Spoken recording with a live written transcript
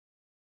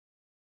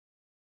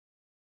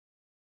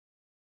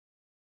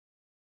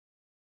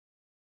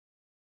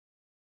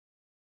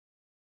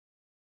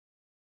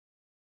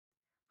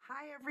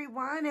Hi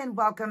everyone, and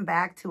welcome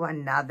back to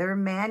another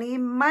Manny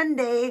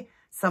Monday.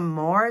 Some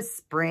more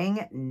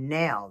spring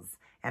nails.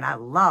 And I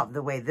love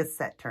the way this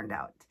set turned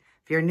out.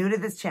 If you're new to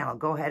this channel,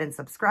 go ahead and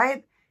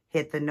subscribe.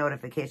 Hit the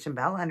notification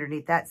bell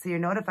underneath that so you're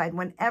notified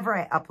whenever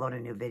I upload a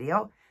new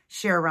video.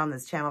 Share around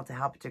this channel to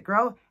help it to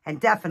grow. And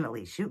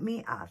definitely shoot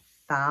me a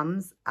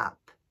thumbs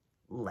up.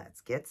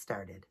 Let's get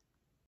started.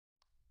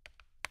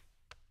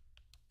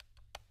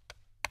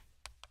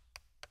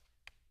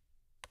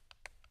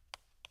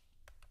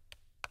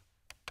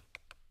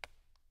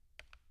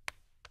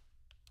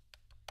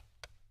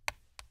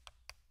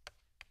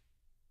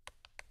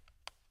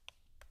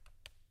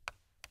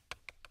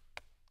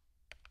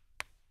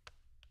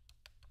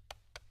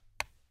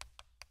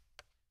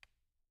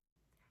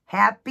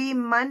 Happy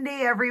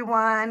Monday,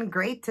 everyone.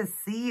 Great to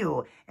see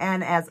you.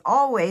 And as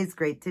always,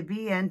 great to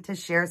be in to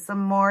share some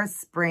more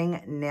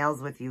spring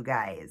nails with you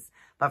guys.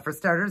 But for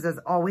starters, as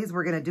always,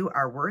 we're going to do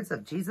our words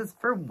of Jesus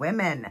for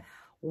women.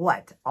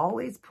 What?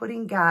 Always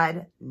putting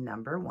God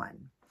number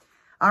one.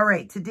 All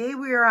right, today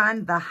we are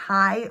on the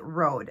high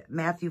road,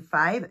 Matthew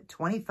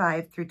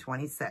 5:25 through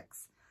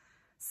 26.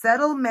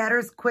 Settle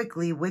matters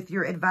quickly with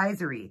your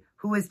advisory,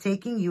 who is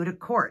taking you to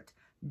court.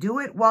 Do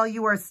it while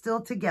you are still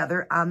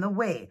together on the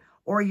way,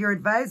 or your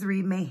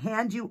advisory may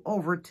hand you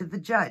over to the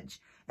judge,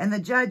 and the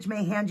judge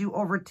may hand you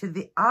over to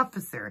the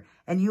officer,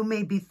 and you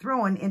may be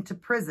thrown into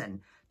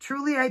prison.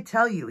 Truly, I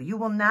tell you, you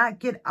will not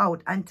get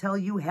out until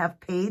you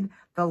have paid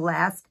the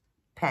last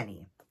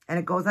penny. And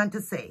it goes on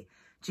to say,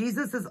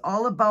 Jesus is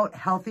all about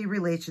healthy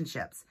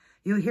relationships.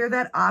 You hear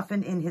that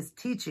often in his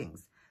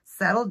teachings.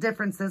 Settle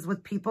differences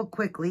with people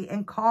quickly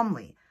and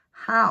calmly.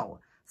 How?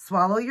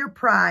 Swallow your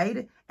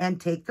pride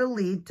and take the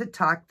lead to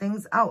talk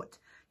things out.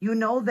 You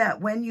know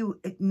that when you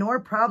ignore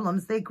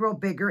problems, they grow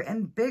bigger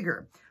and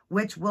bigger,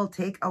 which will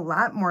take a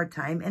lot more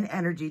time and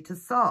energy to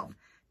solve.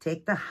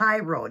 Take the high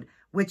road,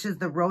 which is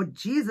the road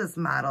Jesus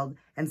modeled,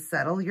 and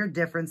settle your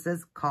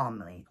differences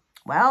calmly.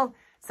 Well,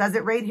 says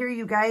it right here,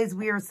 you guys.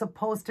 We are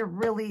supposed to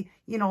really,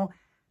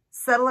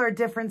 settle our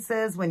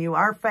differences when you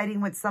are fighting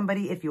with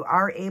somebody. If you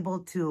are able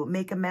to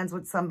make amends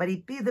with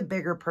somebody, be the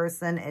bigger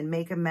person and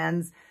make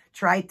amends.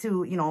 Try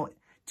to,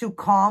 to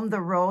calm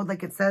the road.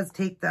 Like it says,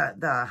 take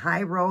the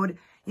high road.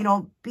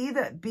 Be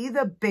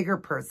the bigger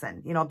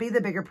person, be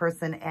the bigger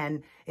person.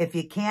 And if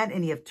you can't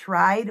and you've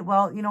tried,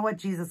 well, you know what?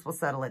 Jesus will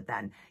settle it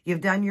then. You've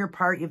done your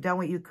part. You've done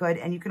what you could,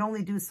 and you can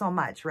only do so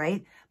much,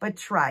 right? But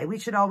try. We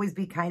should always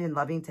be kind and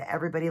loving to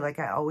everybody. Like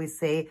I always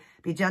say,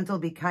 be gentle,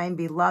 be kind,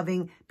 be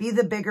loving, be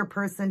the bigger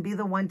person, be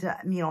the one to,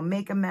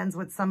 make amends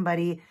with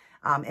somebody.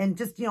 And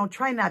just,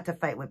 try not to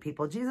fight with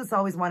people. Jesus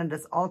always wanted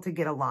us all to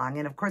get along.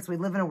 And of course, we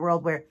live in a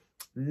world where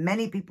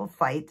many people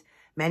fight.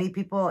 Many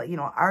people,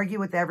 argue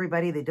with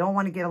everybody. They don't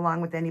want to get along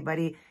with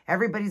anybody.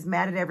 Everybody's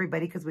mad at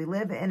everybody because we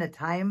live in a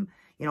time,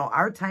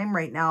 our time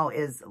right now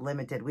is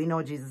limited. We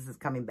know Jesus is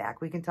coming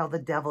back. We can tell the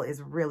devil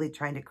is really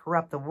trying to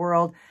corrupt the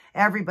world.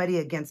 Everybody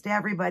against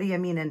everybody. I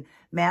mean, in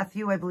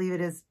Matthew, I believe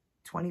it is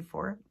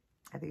 24.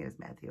 I think it is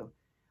Matthew.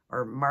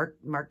 Or Mark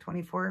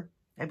 24.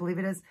 I believe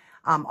it is.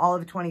 All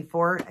of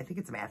 24. I think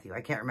it's Matthew.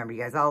 I can't remember,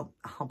 you guys. I'll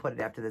put it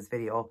after this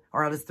video,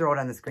 or I'll just throw it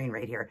on the screen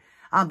right here.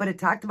 But it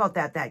talked about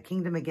that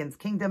kingdom against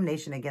kingdom,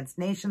 nation against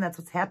nation. That's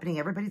what's happening.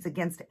 Everybody's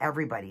against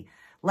everybody.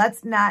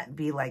 Let's not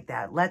be like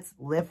that. Let's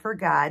live for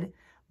God,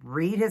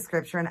 read his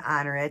scripture and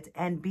honor it,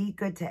 and be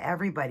good to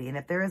everybody. And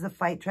if there is a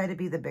fight, try to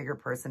be the bigger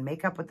person.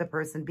 Make up with the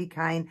person. Be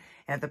kind.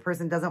 And if the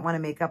person doesn't want to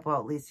make up, well,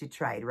 at least you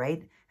tried,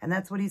 right? And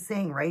that's what he's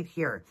saying right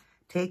here.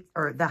 Take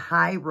the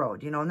high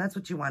road, and that's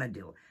what you want to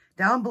do.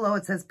 Down below,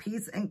 it says,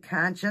 peace and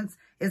conscience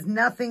is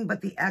nothing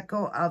but the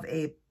echo of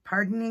a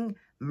pardoning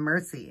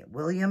mercy.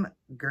 William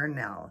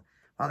Gurnell.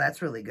 Well,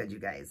 that's really good, you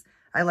guys.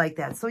 I like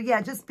that. So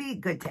yeah, just be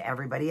good to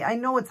everybody. I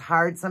know it's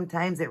hard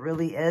sometimes. It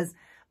really is.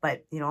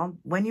 But,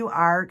 when you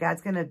are,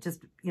 God's going to just,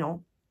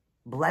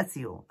 bless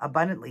you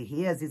abundantly.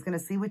 He is. He's going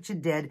to see what you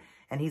did,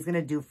 and he's going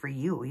to do for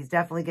you. He's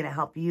definitely going to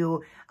help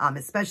you,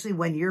 especially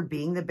when you're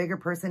being the bigger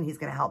person. He's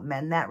going to help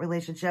mend that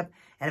relationship.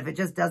 And if it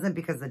just doesn't,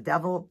 because the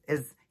devil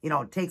is,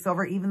 takes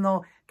over, even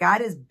though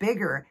God is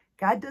bigger,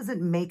 God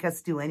doesn't make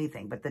us do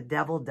anything, but the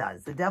devil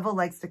does. The devil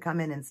likes to come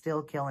in and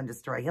steal, kill, and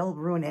destroy. He'll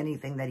ruin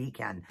anything that he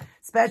can,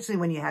 especially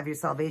when you have your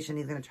salvation.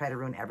 He's going to try to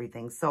ruin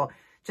everything. So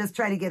just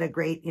try to get a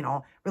great,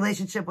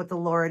 relationship with the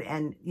Lord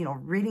and,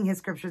 reading his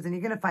scriptures, and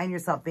you're going to find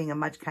yourself being a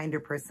much kinder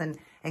person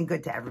and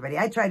good to everybody.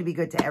 I try to be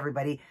good to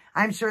everybody.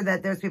 I'm sure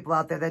that there's people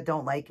out there that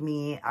don't like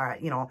me,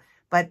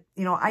 but,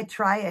 I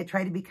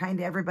try to be kind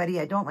to everybody.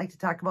 I don't like to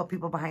talk about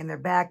people behind their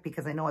back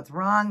because I know it's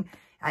wrong.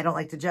 I don't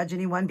like to judge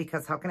anyone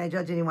because how can I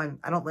judge anyone?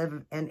 I don't live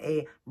in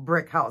a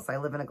brick house. I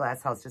live in a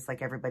glass house just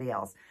like everybody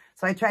else.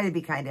 So I try to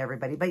be kind to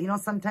everybody. But,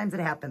 sometimes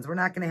it happens. We're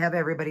not going to have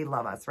everybody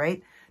love us,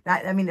 right?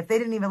 If they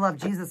didn't even love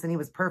Jesus and he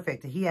was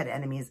perfect, he had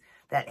enemies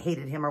that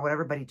hated him or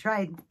whatever, but he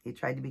tried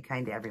to be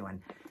kind to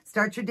everyone.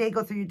 Start your day,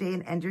 go through your day,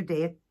 and end your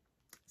day.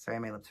 Sorry,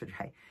 my lips are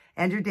dry.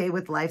 End your day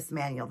with Life's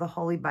Manual, the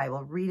Holy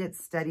Bible. Read it,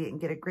 study it, and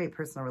get a great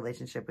personal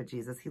relationship with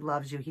Jesus. He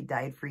loves you. He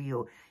died for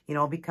you. You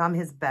know, become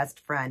his best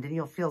friend, and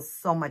you'll feel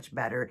so much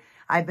better.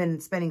 I've been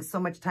spending so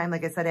much time,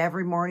 like I said,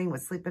 every morning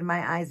with sleep in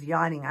my eyes,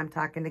 yawning. I'm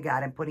talking to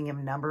God. I'm putting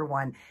him number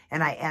one,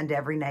 and I end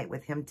every night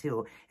with him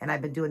too. And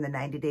I've been doing the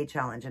 90-day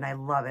challenge, and I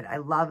love it. I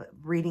love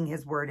reading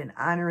his word and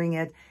honoring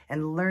it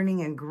and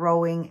learning and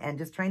growing and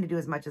just trying to do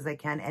as much as I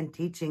can and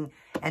teaching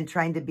and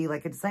trying to be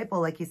like a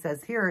disciple, like he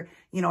says here,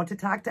 you know, to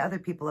talk to other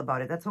people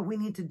about it. That's what we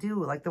need to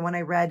do. Like the one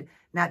I read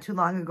not too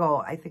long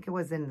ago, I think it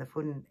was in the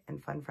Food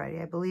and Fun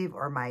Friday, I believe,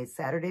 or my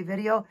Saturday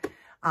video.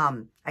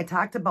 I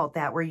talked about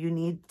that, where you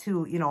need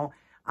to, you know,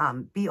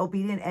 be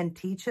obedient and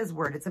teach his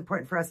word. It's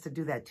important for us to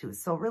do that too.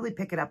 So really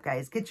pick it up,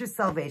 guys. Get your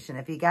salvation.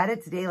 If you got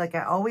it today, like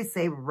I always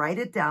say, write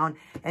it down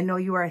and know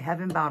you are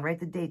heaven bound. Write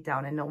the date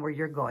down and know where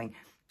you're going.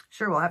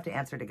 Sure, we'll have to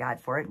answer to God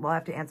for it. We'll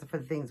have to answer for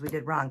the things we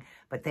did wrong.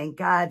 But thank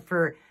God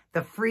for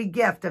the free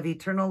gift of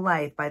eternal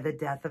life by the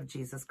death of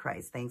Jesus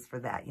Christ. Thanks for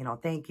that. You know,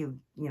 thank you,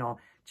 you know,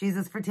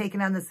 Jesus, for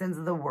taking on the sins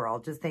of the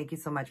world. Just thank you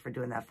so much for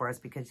doing that for us,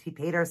 because he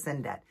paid our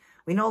sin debt.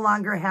 We no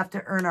longer have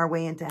to earn our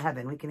way into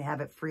heaven. We can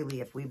have it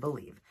freely if we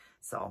believe.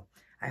 So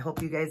I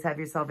hope you guys have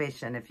your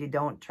salvation. If you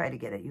don't, try to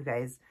get it. You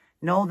guys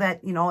know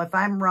that, you know, if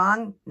I'm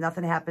wrong,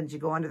 nothing happens. You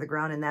go under the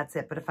ground and that's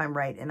it. But if I'm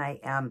right, and I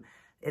am,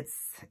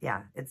 it's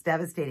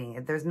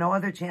devastating. There's no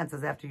other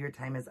chances after your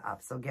time is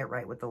up. So get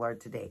right with the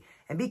Lord today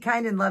and be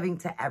kind and loving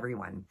to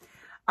everyone.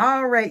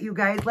 All right, you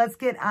guys, let's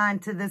get on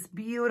to this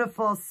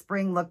beautiful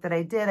spring look that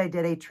I did. I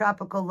did a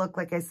tropical look,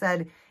 like I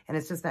said, and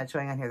it's just not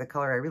showing on here the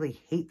color. I really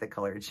hate the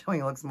color. It's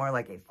showing, it looks more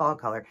like a fall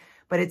color,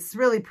 but it's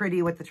really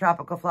pretty with the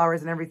tropical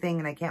flowers and everything.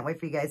 And I can't wait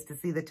for you guys to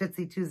see the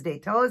Tootsie Tuesday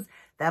toes.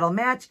 That'll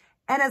match.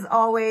 And as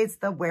always,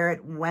 the Wear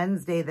It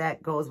Wednesday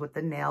that goes with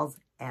the nails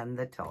and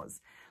the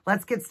toes.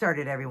 Let's get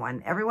started,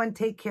 everyone. Everyone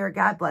take care.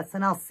 God bless.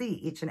 And I'll see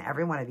each and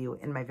every one of you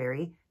in my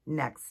very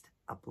next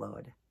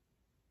upload.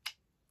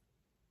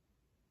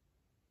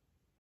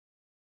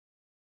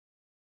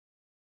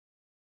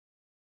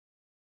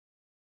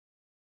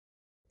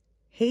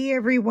 Hey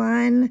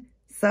everyone,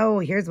 so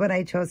here's what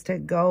I chose to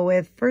go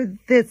with for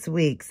this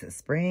week's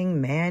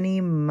Spring Mani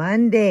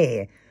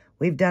Monday.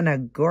 We've done a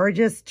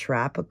gorgeous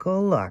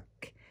tropical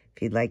look.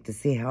 If you'd like to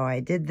see how I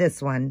did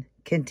this one,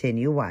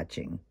 continue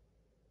watching.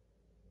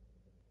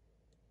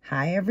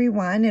 Hi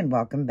everyone, and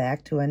welcome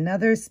back to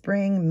another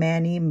Spring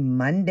Mani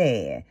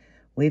Monday.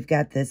 We've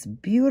got this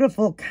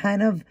beautiful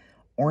kind of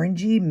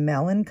orangey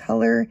melon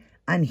color.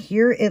 On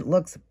here it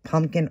looks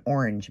pumpkin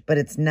orange, but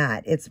it's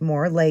not. It's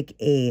more like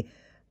a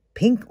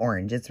pink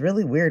orange. It's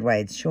really weird why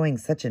it's showing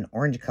such an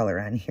orange color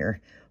on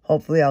here.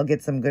 Hopefully I'll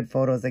get some good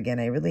photos again.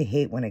 I really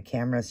hate when a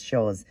camera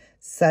shows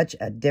such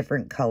a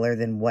different color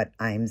than what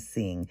I'm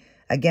seeing.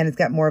 Again, it's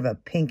got more of a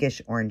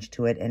pinkish orange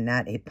to it and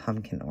not a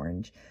pumpkin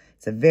orange.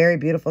 It's a very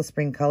beautiful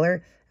spring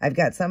color. I've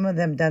got some of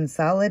them done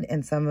solid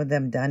and some of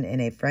them done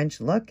in a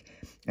French look.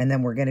 And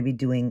then we're going to be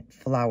doing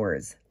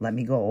flowers. Let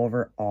me go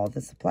over all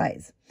the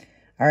supplies.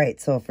 All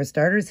right, so for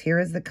starters, here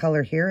is the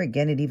color here.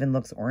 Again, it even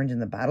looks orange in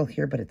the bottle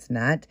here, but it's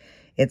not.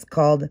 It's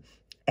called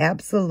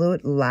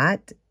Absolute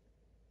Lot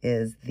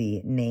is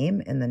the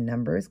name, and the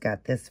numbers.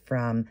 Got this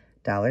from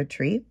Dollar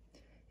Tree.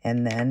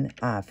 And then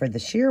for the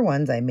sheer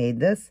ones, I made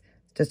this.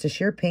 Just a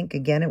sheer pink.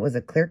 Again, it was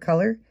a clear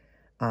color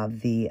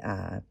of the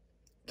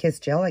Kiss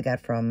Gel I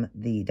got from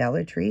the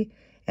Dollar Tree.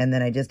 And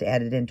then I just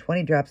added in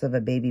 20 drops of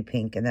a baby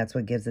pink, and that's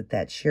what gives it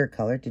that sheer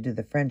color to do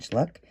the French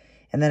look.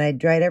 And then I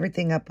dried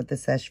everything up with the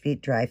Seche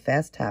Vite Dry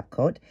Fast Top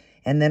Coat.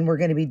 And then we're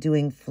going to be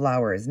doing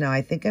flowers. Now,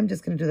 I think I'm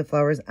just going to do the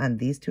flowers on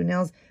these two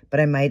nails,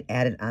 but I might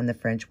add it on the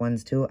French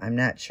ones too. I'm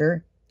not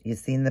sure. You've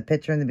seen the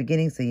picture in the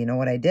beginning, so you know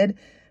what I did.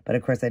 But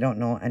of course, I don't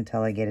know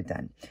until I get it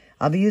done.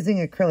 I'll be using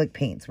acrylic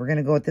paints. We're going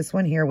to go with this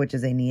one here, which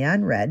is a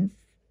neon red.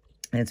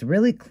 And it's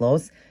really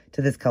close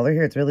to this color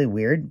here. It's really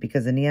weird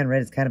because the neon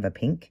red is kind of a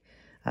pink,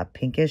 a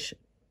pinkish,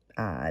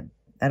 I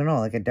don't know,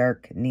 like a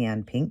dark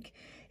neon pink.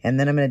 And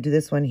then I'm going to do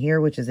this one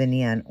here, which is a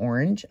neon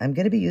orange. I'm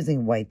going to be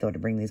using white, though, to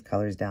bring these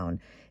colors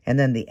down. And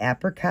then the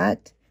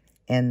apricot,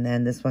 and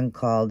then this one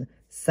called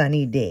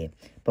Sunny Day.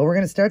 But we're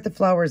going to start the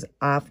flowers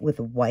off with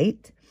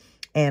white.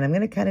 And I'm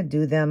going to kind of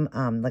do them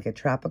like a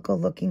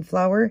tropical-looking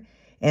flower.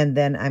 And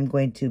then I'm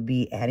going to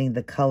be adding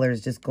the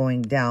colors just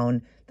going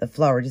down the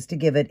flower just to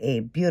give it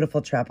a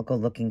beautiful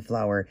tropical-looking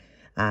flower.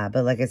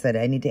 But like I said,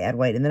 I need to add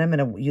white. And then I'm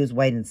going to use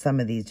white in some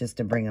of these just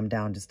to bring them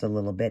down just a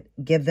little bit.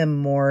 Give them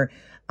more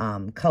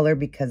color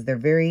because they're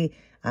very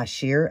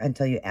sheer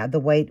until you add the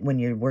white when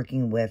you're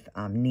working with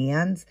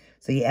neons.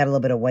 So you add a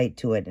little bit of white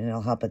to it and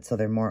it'll help it so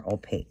they're more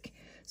opaque.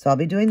 So I'll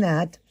be doing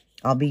that.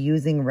 I'll be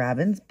using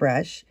Robin's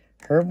brush,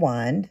 her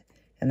wand,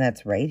 and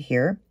that's right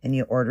here. And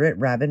you order it,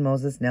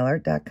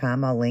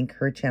 robinmosesnailart.com. I'll link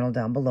her channel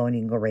down below and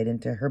you can go right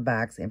into her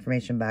box,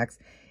 information box,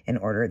 and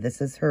order it.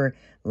 This is her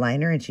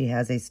liner, and she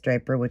has a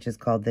striper, which is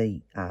called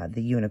the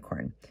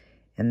unicorn.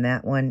 And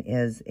that one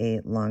is a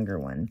longer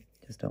one.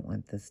 Just don't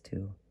want this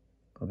to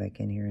go back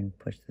in here and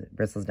push the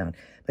bristles down.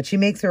 But she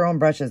makes her own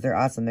brushes. They're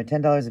awesome. They're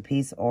 $10 a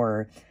piece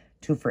or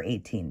 2 for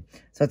 $18.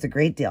 So it's a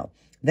great deal.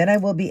 Then I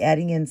will be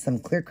adding in some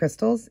clear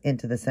crystals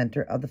into the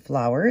center of the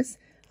flowers.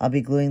 I'll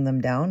be gluing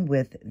them down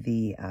with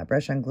the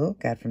brush on glue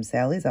got from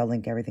Sally's. I'll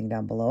link everything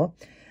down below.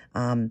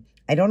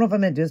 I don't know if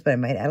I'm going to do this, but I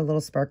might add a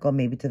little sparkle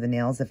maybe to the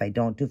nails if I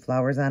don't do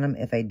flowers on them.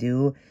 If I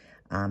do,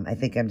 I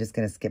think I'm just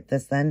going to skip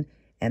this then.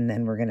 And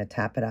then we're going to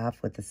top it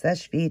off with the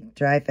Seche Vite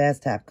Dry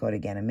Fast Top Coat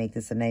again and make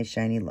this a nice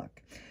shiny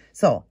look.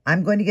 So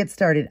I'm going to get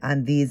started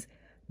on these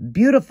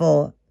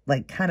beautiful,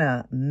 like kind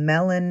of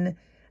melon,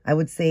 I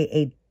would say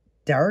a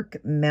dark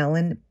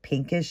melon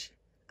pinkish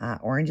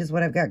orange is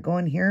what I've got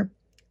going here.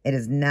 It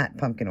is not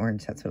pumpkin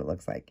orange. That's what it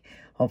looks like.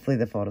 Hopefully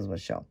the photos will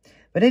show.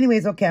 But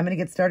anyways, okay, I'm going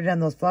to get started on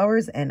those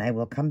flowers and I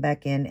will come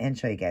back in and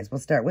show you guys. We'll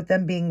start with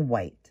them being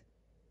white.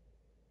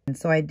 And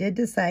so I did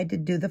decide to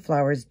do the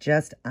flowers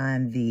just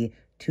on the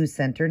 2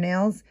 center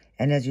nails.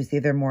 And as you see,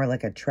 they're more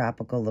like a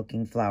tropical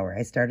looking flower.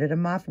 I started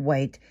them off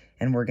white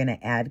and we're going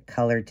to add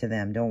color to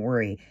them. Don't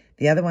worry.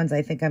 The other ones,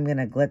 I think I'm going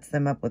to glitz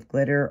them up with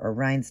glitter or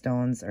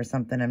rhinestones or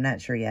something. I'm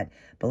not sure yet.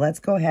 But let's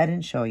go ahead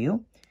and show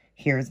you.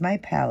 Here's my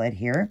palette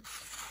here.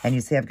 And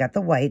you see I've got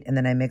the white, and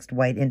then I mixed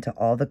white into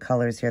all the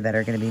colors here that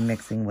are going to be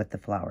mixing with the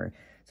flower.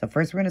 So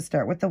first we're going to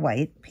start with the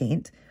white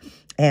paint,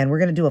 and we're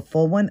going to do a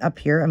full one up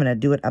here. I'm going to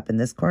do it up in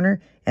this corner,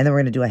 and then we're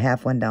going to do a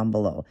half one down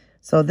below.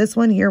 So this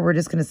one here, we're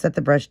just going to set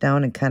the brush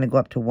down and kind of go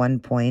up to one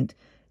point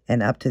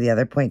and up to the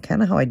other point,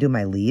 kind of how I do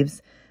my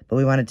leaves. But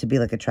we want it to be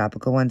like a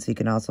tropical one, so you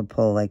can also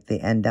pull like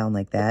the end down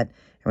like that.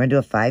 And we're going to do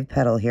a 5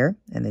 petal here,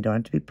 and they don't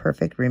have to be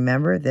perfect.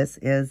 Remember, this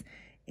is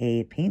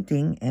a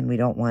painting, and we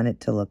don't want it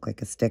to look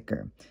like a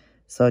sticker.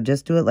 So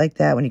just do it like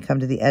that. When you come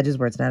to the edges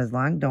where it's not as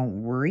long,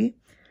 don't worry.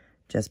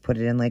 Just put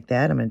it in like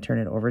that. I'm going to turn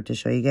it over to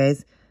show you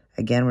guys.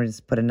 Again, we're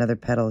just put another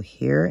petal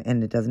here,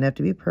 and it doesn't have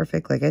to be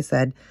perfect, like I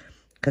said,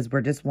 because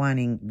we're just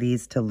wanting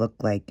these to look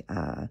like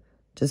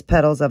just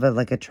petals of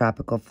like a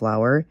tropical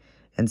flower.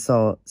 And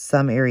so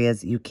some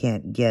areas you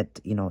can't get,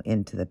 you know,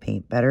 into the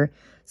paint better.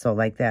 So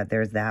like that,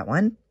 there's that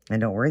one.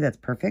 And don't worry, that's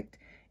perfect.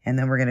 And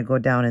then we're going to go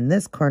down in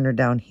this corner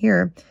down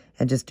here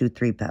and just do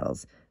 3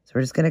 petals. So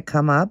we're just going to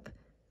come up.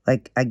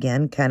 Like,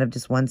 again, kind of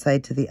just one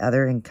side to the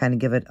other and kind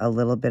of give it a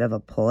little bit of a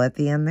pull at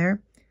the end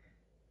there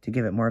to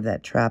give it more of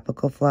that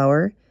tropical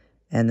flower.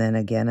 And then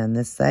again on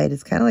this side,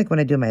 it's kind of like when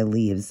I do my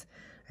leaves.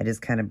 I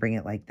just kind of bring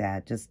it like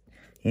that. Just,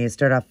 you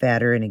start off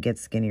fatter and it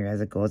gets skinnier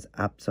as it goes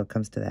up. So it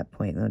comes to that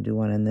point. And I'll do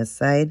one on this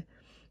side.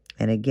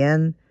 And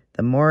again,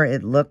 the more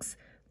it looks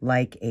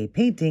like a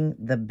painting,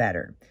 the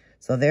better.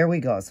 So there we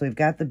go. So we've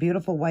got the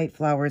beautiful white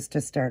flowers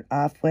to start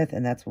off with,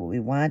 and that's what we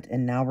want.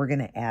 And now we're going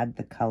to add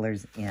the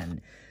colors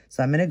in.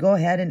 So I'm going to go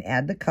ahead and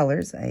add the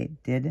colors. I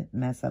did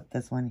mess up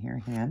this one here,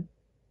 hand.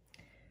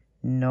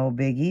 No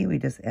biggie. We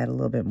just add a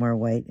little bit more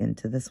white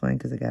into this one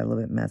because it got a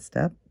little bit messed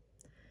up.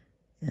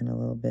 And a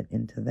little bit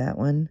into that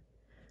one.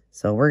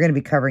 So we're going to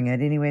be covering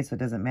it anyway, so it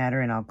doesn't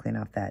matter. And I'll clean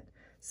off that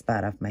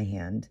spot off my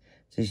hand.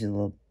 Just use a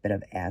little bit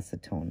of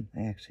acetone.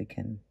 I actually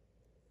can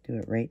do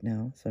it right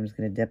now. So I'm just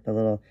going to dip a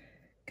little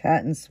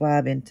cotton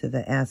swab into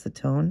the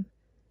acetone.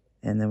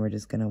 And then we're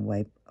just going to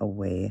wipe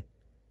away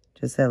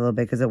just a little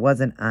bit because it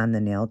wasn't on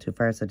the nail too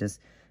far. So just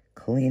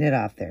clean it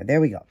off there. There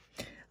we go.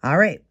 All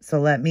right. So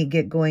let me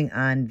get going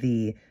on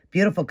the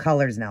beautiful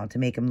colors now to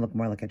make them look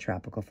more like a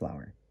tropical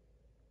flower.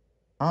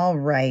 All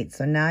right.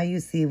 So now you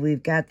see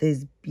we've got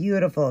these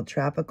beautiful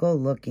tropical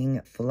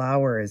looking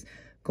flowers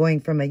going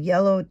from a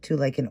yellow to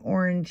like an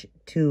orange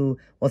to,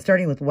 well,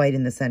 starting with white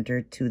in the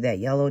center to that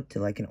yellow to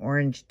like an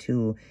orange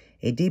to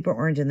a deeper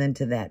orange and then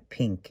to that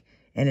pink.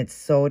 And it's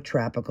so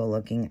tropical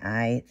looking.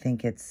 I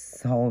think it's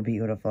so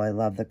beautiful. I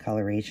love the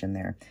coloration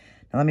there.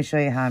 Now let me show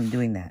you how I'm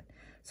doing that.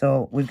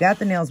 So we've got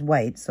the nails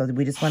white, so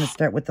we just want to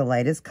start with the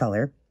lightest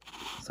color.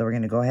 So we're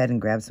going to go ahead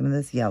and grab some of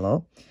this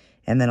yellow.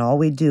 And then all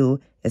we do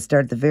is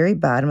start at the very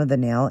bottom of the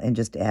nail and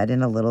just add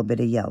in a little bit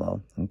of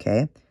yellow,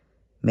 okay?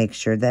 Make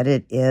sure that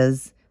it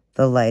is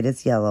the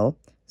lightest yellow.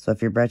 So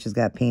if your brush has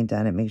got paint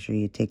on it, make sure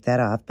you take that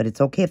off. But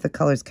it's okay if the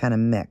colors kind of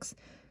mix.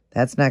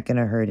 That's not going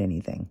to hurt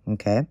anything,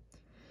 okay?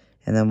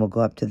 And then we'll go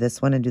up to this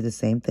one and do the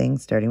same thing,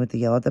 starting with the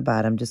yellow at the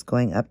bottom, just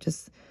going up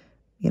just,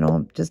 you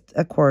know, just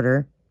a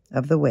quarter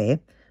of the way,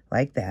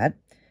 like that.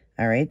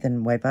 All right,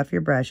 then wipe off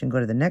your brush and go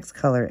to the next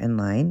color in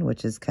line,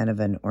 which is kind of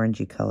an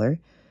orangey color,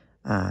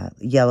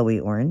 yellowy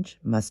orange,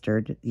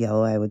 mustard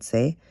yellow, I would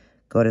say.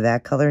 Go to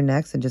that color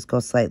next and just go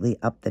slightly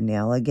up the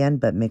nail again,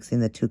 but mixing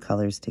the 2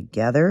 colors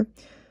together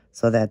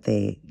so that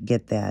they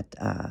get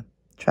that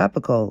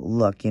tropical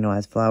look, you know,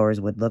 as flowers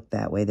would look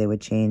that way. They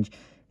would change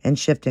and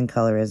shift in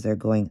color as they're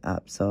going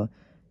up. So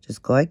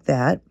just go like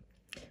that.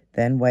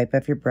 Then wipe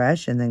off your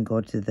brush and then go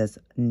to this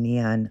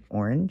neon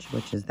orange,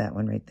 which is that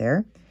one right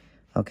there.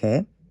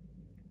 Okay.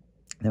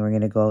 Then we're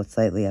going to go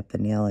slightly up the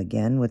nail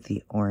again with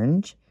the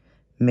orange,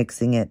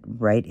 mixing it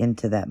right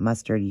into that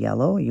mustard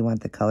yellow. You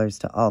want the colors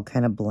to all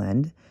kind of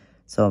blend.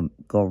 So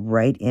go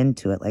right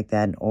into it like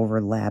that and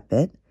overlap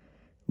it,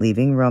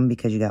 leaving room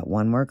because you got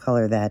one more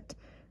color, that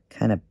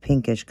kind of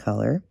pinkish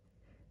color.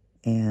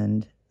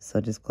 And so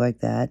just go like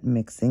that,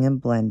 mixing and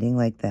blending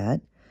like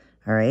that.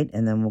 All right,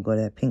 and then we'll go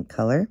to that pink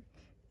color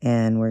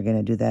And we're going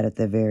to do that at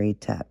the very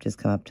top. Just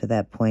come up to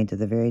that point at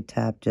the very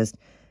top, just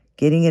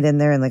getting it in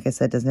there. And like I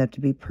said, it doesn't have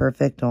to be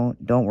perfect.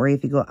 Don't worry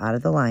if you go out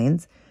of the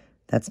lines.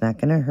 That's not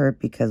going to hurt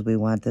because we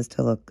want this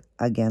to look,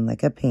 again,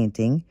 like a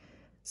painting.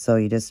 So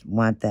you just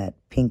want that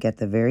pink at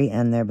the very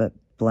end there, but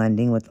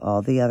blending with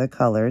all the other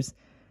colors.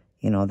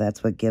 You know,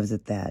 that's what gives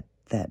it that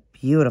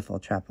beautiful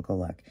tropical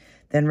look.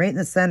 Then right in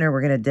the center,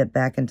 we're going to dip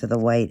back into the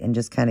white and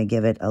just kind of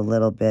give it a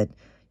little bit,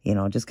 you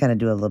know, just kind of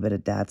do a little bit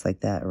of dots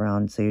like that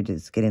around. So you're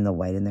just getting the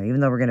white in there.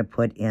 Even though we're going to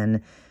put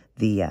in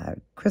the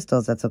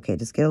crystals, that's okay.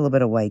 Just get a little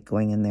bit of white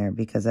going in there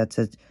because that's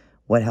just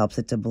what helps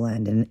it to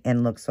blend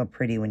and look so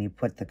pretty when you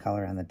put the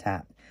color on the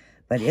top.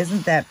 But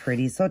isn't that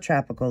pretty? So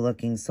tropical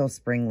looking, so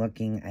spring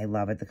looking. I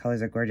love it. The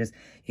colors are gorgeous.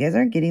 You guys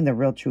aren't getting the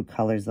real true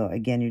colors though.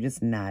 Again, you're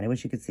just not. I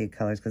wish you could see the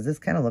colors because this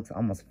kind of looks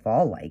almost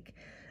fall-like.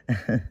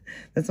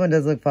 This one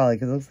does look fall-like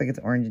because it looks like it's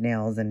orange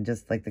nails and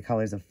just like the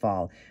colors of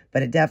fall.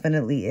 But it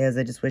definitely is.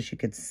 I just wish you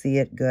could see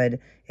it good.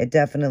 It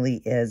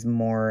definitely is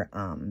more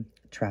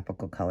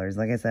tropical colors.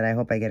 Like I said, I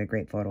hope I get a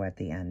great photo at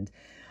the end.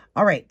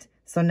 All right.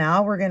 So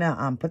now we're going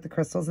to put the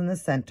crystals in the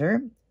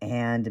center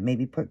and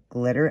maybe put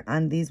glitter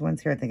on these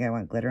ones here. I think I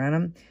want glitter on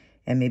them.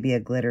 And maybe a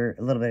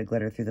little bit of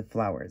glitter through the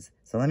flowers.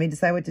 So let me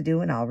decide what to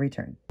do and I'll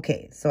return.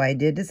 Okay, so I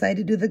did decide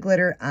to do the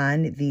glitter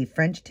on the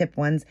French tip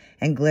ones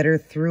and glitter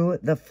through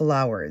the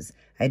flowers.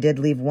 I did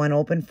leave one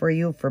open for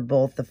you for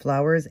both the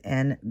flowers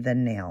and the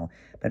nail.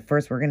 But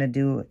first we're gonna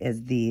do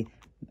is the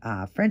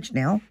French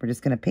nail. We're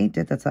just gonna paint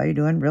it. That's all you're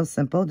doing, real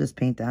simple. Just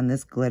paint on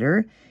this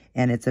glitter.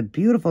 And it's a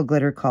beautiful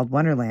glitter called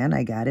Wonderland.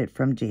 I got it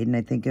from Jaden.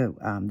 I think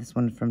this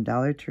one's from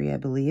Dollar Tree, I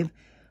believe.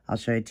 I'll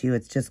show it to you.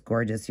 It's just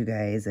gorgeous, you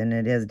guys. And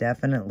it is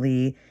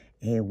definitely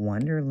a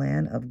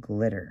wonderland of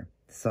glitter.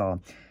 So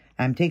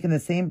I'm taking the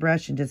same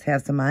brush and just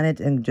have some on it.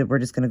 And we're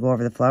just going to go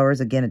over the flowers.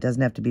 Again, it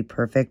doesn't have to be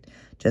perfect.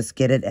 Just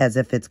get it as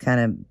if it's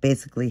kind of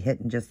basically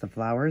hitting just the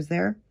flowers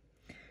there.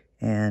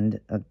 And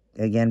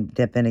again,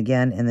 dip in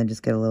again. And then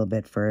just get a little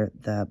bit for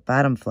the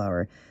bottom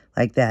flower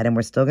like that. And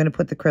we're still going to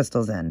put the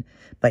crystals in.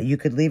 But you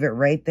could leave it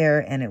right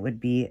there and it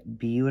would be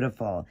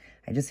beautiful.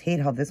 I just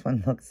hate how this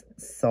one looks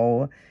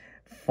so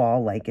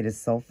fall-like. It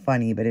is so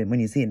funny, but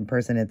when you see it in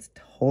person, it's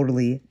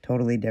totally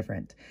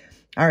different.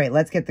 All right,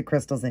 let's get the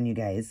crystals in, you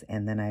guys,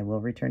 and then I will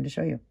return to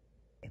show you.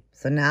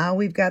 So now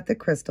we've got the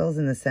crystals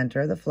in the center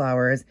of the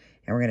flowers,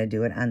 and we're going to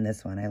do it on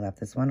this one. I left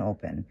this one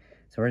open.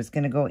 So we're just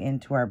going to go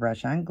into our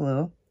brush on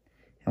glue,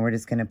 and we're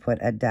just going to put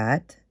a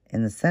dot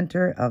in the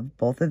center of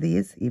both of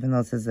these. Even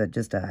though this is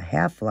just a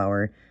half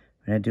flower,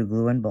 I'm going to do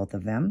glue in both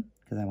of them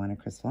because I want a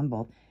crystal in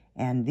both.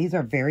 And these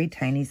are very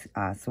tiny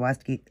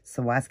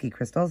Sawarski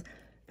crystals,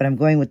 but I'm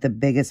going with the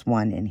biggest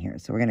one in here.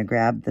 So we're going to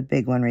grab the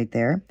big one right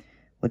there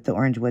with the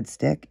orange wood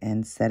stick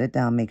and set it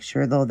down. Make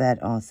sure, though, that,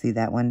 oh, see,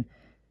 that one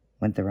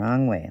went the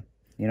wrong way.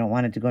 You don't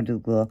want it to go into the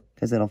glue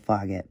because it'll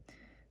fog it.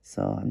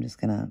 So I'm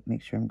just going to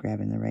make sure I'm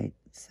grabbing the right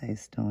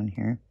size stone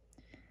here.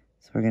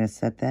 So we're going to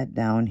set that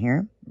down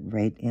here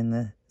right in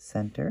the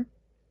center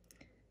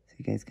so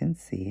you guys can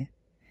see.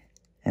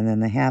 And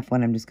then the half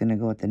one, I'm just going to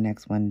go with the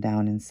next one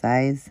down in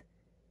size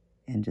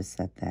and just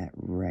set that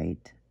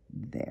right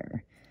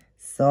there.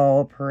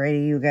 So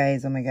pretty, you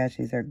guys. Oh my gosh,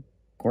 these are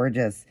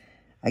gorgeous.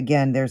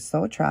 Again, they're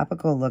so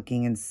tropical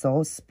looking and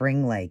so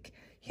spring-like.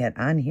 Yet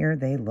on here,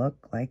 they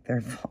look like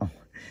they're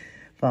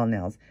fall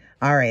nails.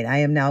 All right, I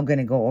am now going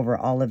to go over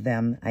all of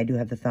them. I do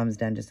have the thumbs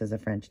done just as a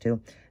French too.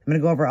 I'm going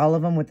to go over all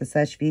of them with the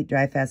Seche Vite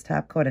Dry Fast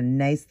Top Coat. A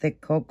nice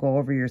thick coat. Go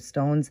over your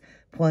stones,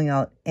 pulling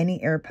out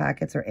any air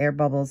pockets or air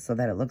bubbles so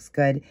that it looks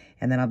good.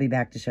 And then I'll be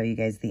back to show you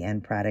guys the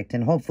end product.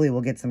 And hopefully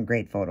we'll get some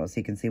great photos so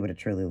you can see what it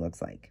truly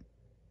looks like.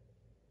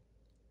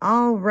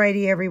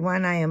 Alrighty,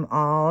 everyone, I am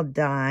all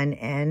done,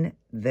 and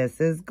this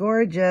is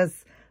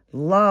gorgeous.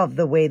 Love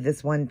the way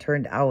this one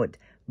turned out,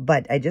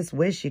 but I just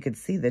wish you could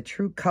see the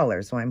true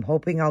color, so I'm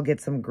hoping I'll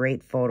get some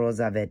great photos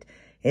of it.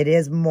 It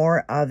is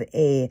more of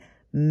a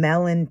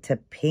melon to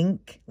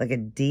pink, like a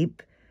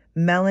deep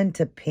melon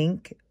to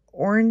pink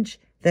orange,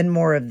 than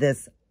more of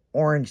this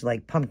orange,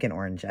 like pumpkin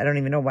orange. I don't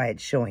even know why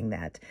it's showing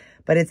that.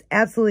 But it's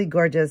absolutely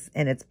gorgeous,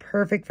 and it's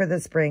perfect for the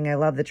spring. I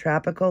love the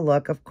tropical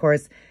look. Of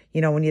course, you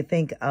know, when you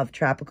think of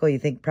tropical, you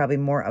think probably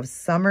more of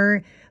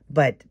summer,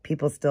 but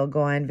people still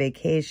go on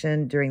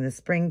vacation during the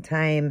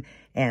springtime,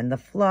 and the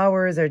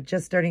flowers are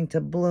just starting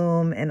to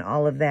bloom and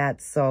all of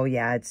that. So,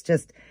 yeah, it's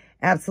just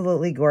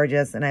absolutely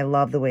gorgeous, and I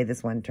love the way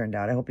this one turned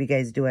out. I hope you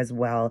guys do as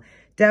well.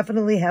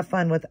 Definitely have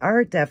fun with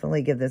art.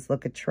 Definitely give this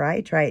look a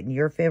try. Try it in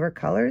your favorite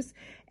colors.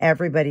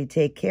 Everybody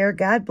take care.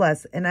 God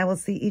bless. And I will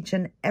see each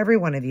and every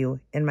one of you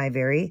in my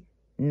very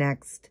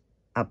next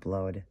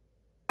upload.